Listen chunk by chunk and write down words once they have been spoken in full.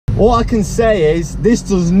All I can say is this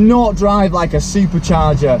does not drive like a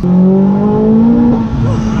supercharger.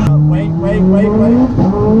 Wait.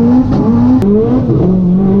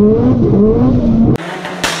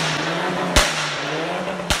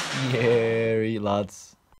 Yeah,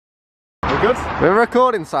 lads. We're good? We're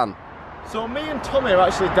recording, son. So me and Tommy are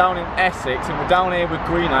actually down in Essex, and we're down here with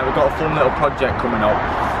Greenlight. We've got a fun little project coming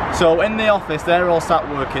up. So in the office, they're all sat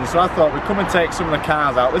working, so I thought we'd come and take some of the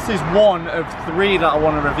cars out. This is one of 3 that I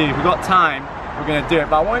want to review. If we've got time, we're going to do it.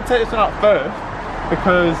 But I want to take this one out first,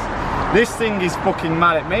 because this thing is fucking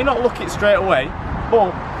mad. It may not look it straight away,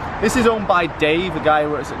 but this is owned by Dave, the guy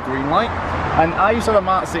who works at Greenlight. And I used to have a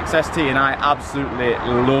MK6 ST and I absolutely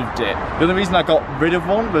loved it. The only reason I got rid of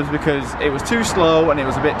one was because it was too slow and it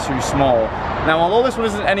was a bit too small. Now, although this one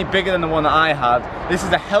isn't any bigger than the one that I had, this is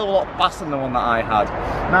a hell of a lot faster than the one that I had.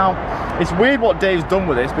 Now, it's weird what Dave's done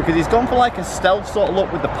with this, because he's gone for like a stealth sort of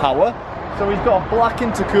look with the power. So he's got a black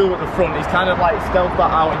intercooler at the front. He's kind of like stealthed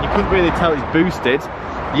that out and you couldn't really tell he's boosted.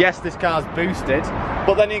 Yes, this car's boosted,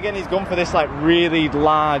 but then again he's gone for this like really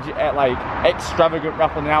large, like extravagant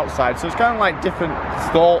wrap on the outside, so it's kind of like different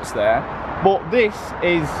thoughts there. But this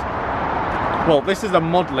is, well, this is the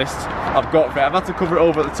mod list I've got for it. I've had to cover it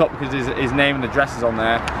over at the top because his name and address is on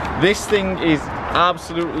there. This thing is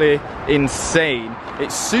absolutely insane.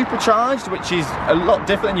 It's supercharged, which is a lot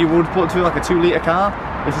different than you would put to like a 2-litre car.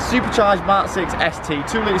 It's a supercharged MK6 ST,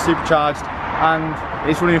 2-litre supercharged, and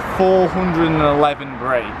it's running 411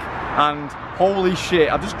 brake. And holy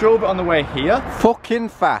shit, I just drove it on the way here. Fucking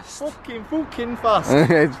fast. Fucking fast.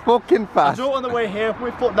 It's fucking fast. I drove it on the way here,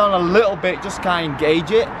 we put down a little bit just to kind of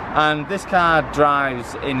engage it, and this car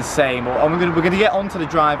drives insane. But we're going to get onto the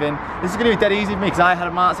driving. This is going to be dead easy for me because I had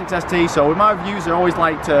a MK6 ST, so with my reviews I always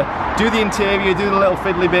like to do the interior, do the little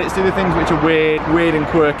fiddly bits, do the things which are weird and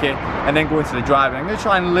quirky, and then go into the driving. I'm going to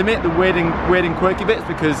try and limit the weird and quirky bits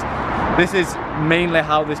because this is mainly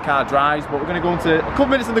how this car drives, but we're going to go into a couple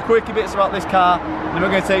minutes of the quirky bits about this car, and then we're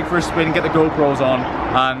going to take it for a spin, get the GoPros on,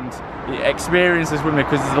 and experience this with me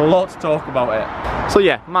because there's a lot to talk about it. So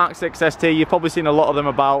yeah, MK6 ST, you've probably seen a lot of them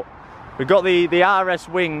about. We've got the RS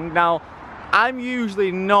wing. Now, I'm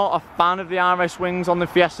usually not a fan of the RS wings on the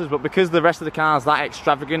Fiestas, but because the rest of the car is that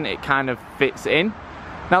extravagant, it kind of fits in.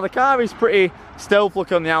 Now the car is pretty stealth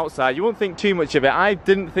look on the outside. You won't think too much of it. I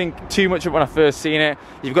didn't think too much of it when I first seen it.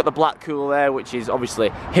 You've got the black cooler there, which is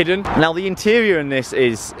obviously hidden. Now the interior in this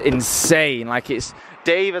is insane. Like, it's,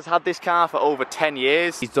 Dave has had this car for over 10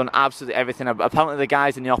 years. He's done absolutely everything. Apparently the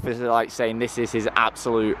guys in the office are like saying this is his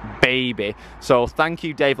absolute baby. So thank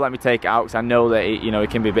you, Dave, for letting me take it out, because I know that it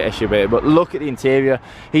can be a bit issue with it. But look at the interior.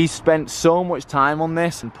 He's spent so much time on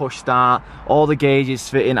this, and push start, all the gauges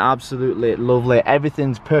fitting absolutely lovely.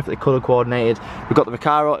 Everything's perfectly colour coordinated. We've got the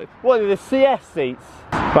Recaro, what are the CS seats?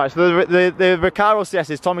 Right, so the Recaro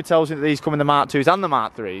CSs, Tommy tells me that these come in the Mark IIs and the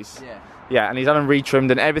Mark IIIs. Yeah. Yeah, and he's had them retrimmed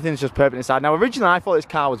and everything's just perfect inside. Now originally I thought this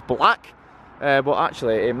car was black, but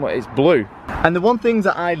actually it's blue. And the one thing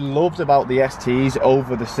that I loved about the STs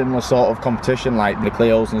over the similar sort of competition like the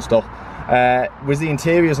Clios and stuff was the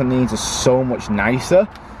interiors on these are so much nicer.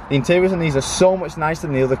 The interiors on these are so much nicer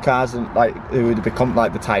than the other cars, like who would become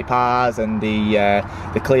like the Type R's and the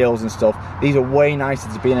Clios and stuff. These are way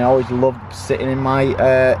nicer to be in. I always loved sitting in my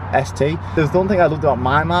ST. The one thing I loved about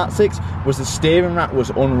my MK6 was the steering rack was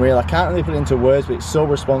unreal. I can't really put it into words, but it's so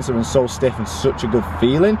responsive and so stiff and such a good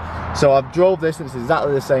feeling. So I've drove this and it's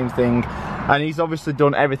exactly the same thing. And he's obviously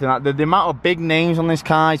done everything. Like the amount of big names on this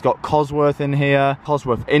car. He's got Cosworth in here,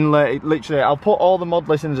 Cosworth Inlet. Literally, I'll put all the mod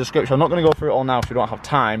lists in the description. I'm not going to go through it all now if we don't have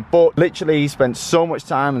time. But literally, he spent so much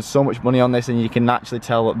time and so much money on this, and you can actually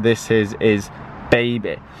tell that this is his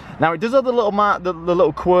baby. Now, it does have the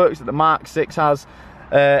little quirks that the MK6 has.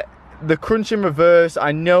 The crunch in reverse,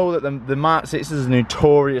 I know that the MK6 is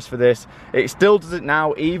notorious for this. It still does it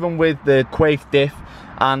now, even with the Quaife diff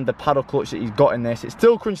and the paddle clutch that he's got in this. It's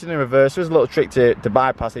still crunching in reverse. There's a little trick to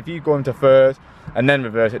bypass. If you go into first and then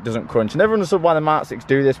reverse, it doesn't crunch. Never understood why the MK6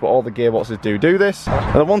 do this, but all the gearboxes do this.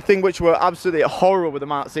 And the one thing which were absolutely horrible with the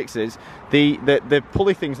MK6s, the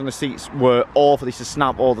pulley things on the seats were awful. They used to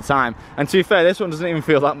snap all the time. And to be fair, this one doesn't even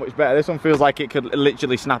feel that much better. This one feels like it could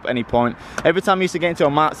literally snap at any point. Every time I used to get into a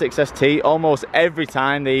MK6 ST, almost every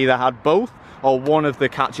time they either had both or one of the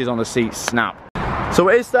catches on the seats snap. So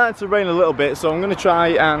it is starting to rain a little bit, so I'm going to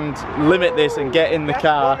try and limit this and get in the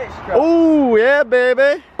car. Oh yeah,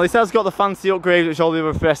 baby! This has got the fancy upgrades which all the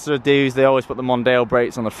other Fiesta do. They always put the Mondeo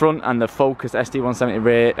brakes on the front and the Focus ST170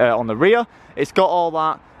 rear, on the rear. It's got all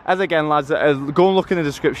that. As again, lads, go and look in the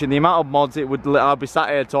description. The amount of mods it would, I'll be sat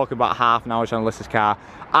here talking about half an hour trying to list this car.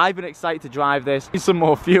 I've been excited to drive this. Need some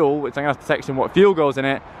more fuel, which I'm going to have to text him what fuel goes in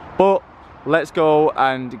it. But let's go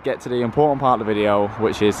and get to the important part of the video,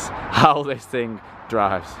 which is how this thing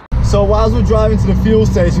drives. So whilst we're driving to the fuel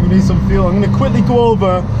station, we need some fuel. I'm going to quickly go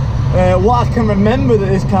over what I can remember that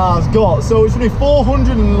this car's got. So it's running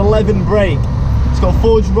 411 brake. It's got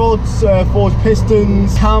forged rods, forged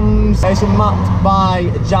pistons, cams. It's mapped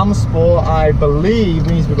by Jam Sport, I believe.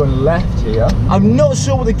 Means we're going left here. I'm not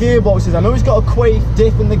sure what the gearbox is. I know it's got a Quake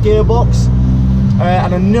diff in the gearbox.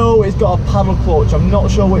 And I know it's got a paddle clutch. I'm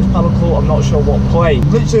not sure which paddle clutch, I'm not sure what plate.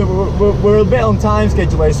 Literally, we're a bit on time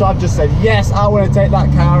schedule here, so I've just said, yes, I want to take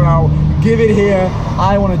that car out, give it here,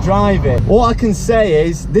 I want to drive it. What I can say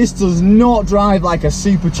is, this does not drive like a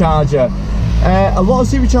supercharger. A lot of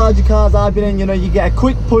supercharger cars I've been in, you know, you get a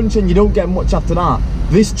quick punch and you don't get much after that.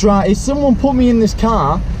 This drive, if someone put me in this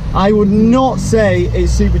car, I would not say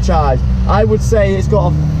it's supercharged. I would say it's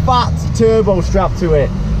got a fat turbo strap to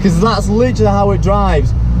it, because that's literally how it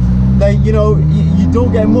drives. They, you know, you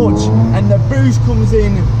don't get much, and the boost comes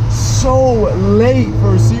in so late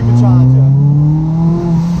for a supercharger.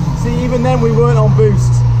 See, even then we weren't on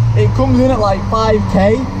boost. It comes in at like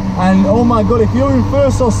 5k, and oh my god, if you're in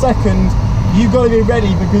first or second, you've got to be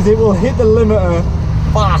ready, because it will hit the limiter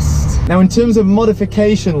fast. Now, in terms of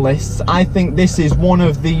modification lists, I think this is one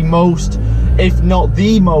of the most, if not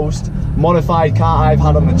the most, modified car I've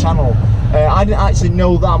had on the channel. I didn't actually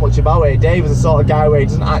know that much about it. Dave is the sort of guy where he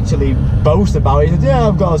doesn't actually boast about it. He said, yeah,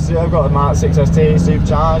 I've got a MK6 ST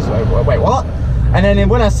supercharged. Wait, what? And then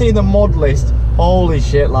when I see the mod list, holy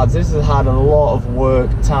shit, lads, this has had a lot of work,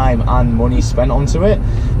 time and money spent onto it.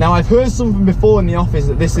 Now, I've heard something before in the office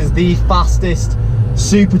that this is the fastest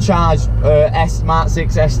supercharged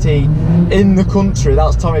MK6 ST in the country.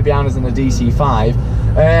 That's Tommy behind us in the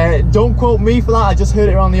DC5. Don't quote me for that, I just heard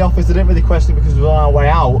it around the office. I didn't really question it because we were on our way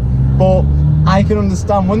out, but I can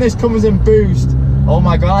understand when this comes in boost. Oh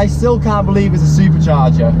my god, I still can't believe it's a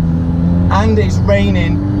supercharger, and it's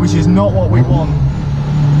raining, which is not what we want.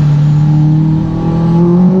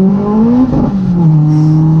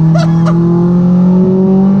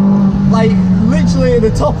 Like literally at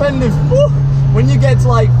the top end of when you get to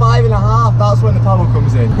like 5.5, that's when the power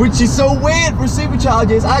comes in, which is so weird for a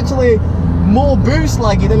supercharger. It's actually more boost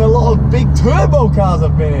laggy than a lot of big turbo cars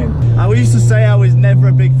I've been in. I used to say I was never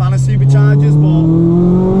a big fan of superchargers,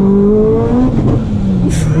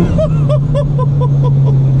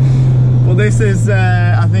 but this is,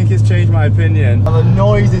 I think it's changed my opinion. And the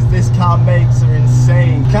noises this car makes are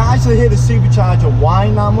insane. You can't actually hear the supercharger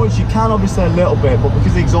whine that much. You can obviously a little bit, but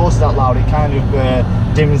because the exhaust is that loud, it kind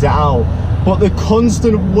of dims it out. But the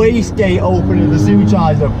constant wastegate opening of the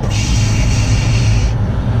supercharger,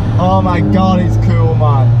 oh my god, it's cool,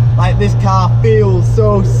 man. Like, this car feels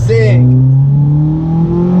so sick.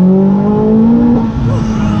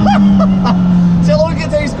 See how long it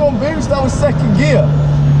takes to go on boost? That was second gear.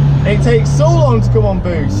 It takes so long to come on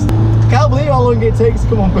boost. Can't believe how long it takes to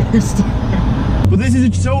come on boost. But this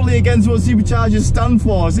is totally against what superchargers stand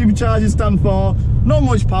for. Superchargers stand for not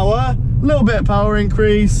much power, a little bit of power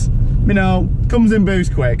increase, you know, comes in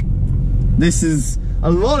boost quick. This is a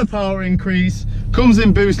lot of power increase, comes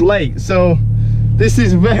in boost late. So this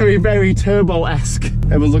is very, very turbo-esque.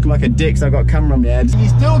 Everyone's looking like a dick, so I've got a camera on my head. You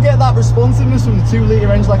still get that responsiveness from the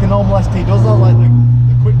 2-litre engine like a normal ST does, that, like the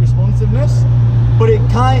quick responsiveness. But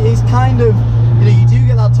it's kind of, you know, you do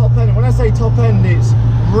get that top end. And when I say top end, it's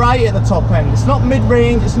right at the top end. It's not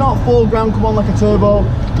mid-range, it's not foreground come on like a turbo.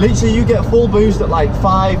 Literally, you get full boost at like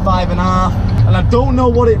 5.5. And I don't know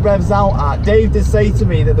what it revs out at. Dave did say to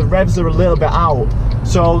me that the revs are a little bit out.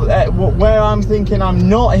 So where I'm thinking I'm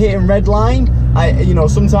not hitting red line, you know,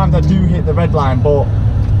 sometimes I do hit the red line, but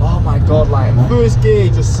oh my god, like first gear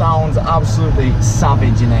just sounds absolutely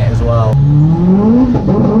savage in it as well.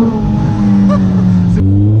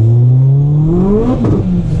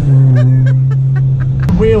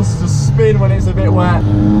 Wheels just spin when it's a bit wet.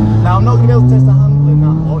 Now I'm not going to be able to test the handling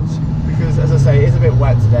that much, because as I say, it's a bit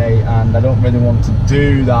wet today and I don't really want to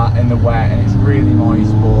do that in the wet, and it's really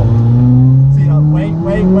moist. But see, wait.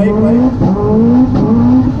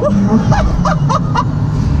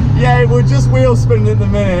 Yeah, we're just wheel spinning at the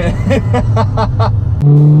minute.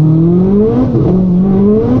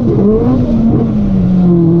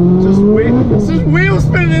 just wheel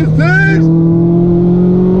spinning in third.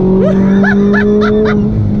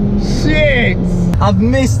 Shit! I've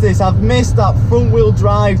missed this. I've missed that front wheel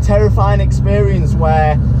drive terrifying experience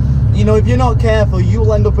where, you know, if you're not careful,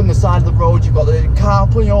 you'll end up in the side of the road. You've got the car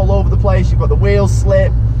pulling you all over the place. You've got the wheels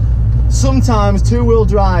slip. Sometimes two-wheel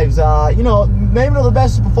drives are, you know, maybe not the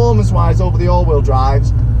best performance-wise over the all-wheel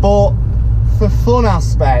drives, but for fun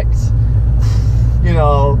aspect, you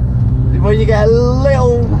know, when you get a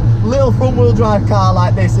little little front wheel drive car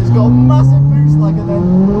like this, it's got a massive boost leg, and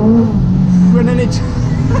then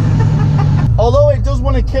although it does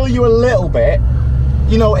want to kill you a little bit,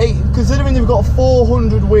 you know, considering you've got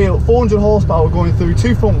 400 horsepower going through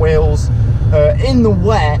 2 front wheels in the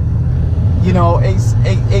wet, you know,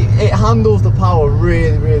 it handles the power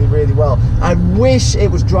really well. I wish it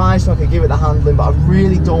was dry so I could give it the handling, but I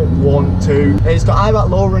really don't want to. It's got high back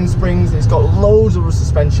lowering springs, it's got loads of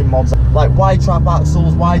suspension mods, like wide trap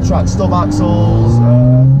axles, wide track stub axles.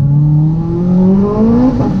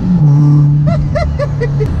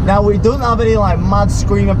 Now it doesn't have any like mad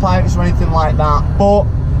screamer pipes or anything like that, but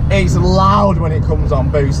it's loud when it comes on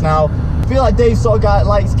boost. Now I feel like Dave's sort of guy that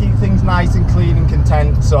likes to keep things nice and clean and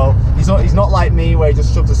content, so he's not like me where he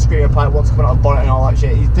just shoves a screamer pipe once coming out of the bonnet and all that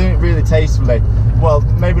shit. He's doing it really tastefully. Well,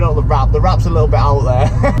 maybe not the rap's a little bit out there.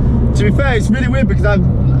 To be fair, it's really weird because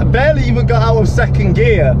I've barely even got out of second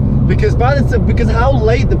gear, because because how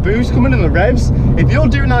late the boost coming in the revs, if you're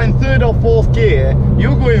doing that in 3rd or 4th gear,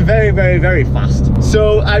 you're going very fast.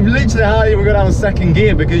 So I've literally hardly even got out of second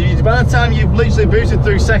gear, because by the time you've literally boosted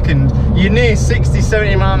through second, you're near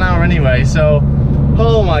 60-70 mile an hour anyway. So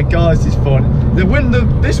oh my god, this is fun. This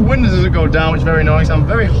window doesn't go down, which is very nice. I'm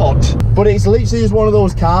very hot, but it's literally just one of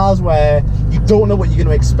those cars where you don't know what you're going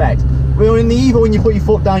to expect. Well, in the Evo, when you put your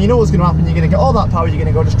foot down, you know what's going to happen. You're going to get all that power, you're going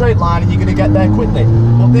to go to straight line, and you're going to get there quickly.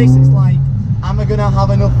 But this is like, am I going to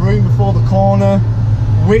have enough room before the corner?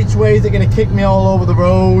 Which way is it going to kick me all over the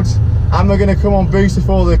road? Am I going to come on boost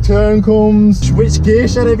before the turn comes? Which gear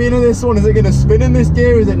should I be in this one? Is it going to spin in this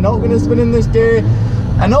gear? Is it not going to spin in this gear?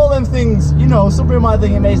 And all them things, you know, some people might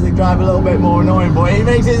think it makes the drive a little bit more annoying, but it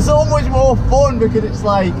makes it so much more fun, because it's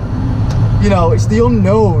like, you know, it's the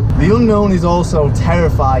unknown. The unknown is also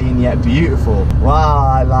terrifying yet beautiful. Wow,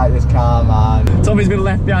 I like this car, man. Tommy's been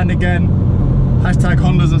left behind again. Hashtag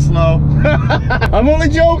Hondas are slow. I'm only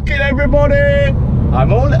joking, everybody. I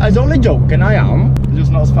was only joking, I am.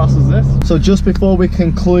 Just not as fast as this. So just before we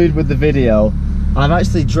conclude with the video, I've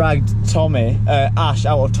actually dragged Ash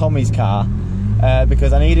out of Tommy's car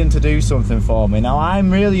because I need him to do something for me. Now I'm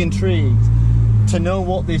really intrigued to know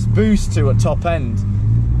what this boosts to at top end.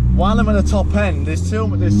 While I'm at the top end, there's so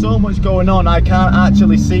much going on, I can't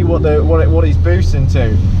actually see what he's boosting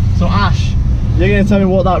to. So Ash, you're going to tell me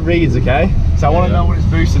what that reads, okay? So I want to know what it's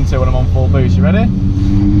boosting to when I'm on full boost. You ready?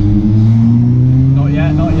 Not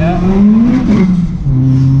yet, not yet.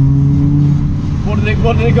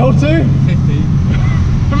 What did it go to? 50.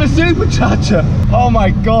 From a supercharger. Oh my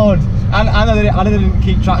god. And I didn't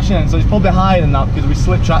keep traction, so it's probably higher than that because we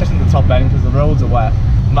slipped traction at the top end because the roads are wet.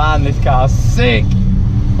 Man, this car's sick.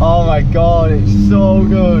 Oh my god, it's so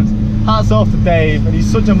good. Hats off to Dave, and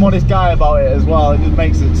he's such a modest guy about it as well. It just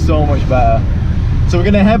makes it so much better. So we're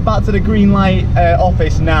going to head back to the Greenlight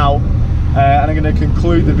office now, and I'm going to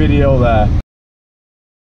conclude the video there.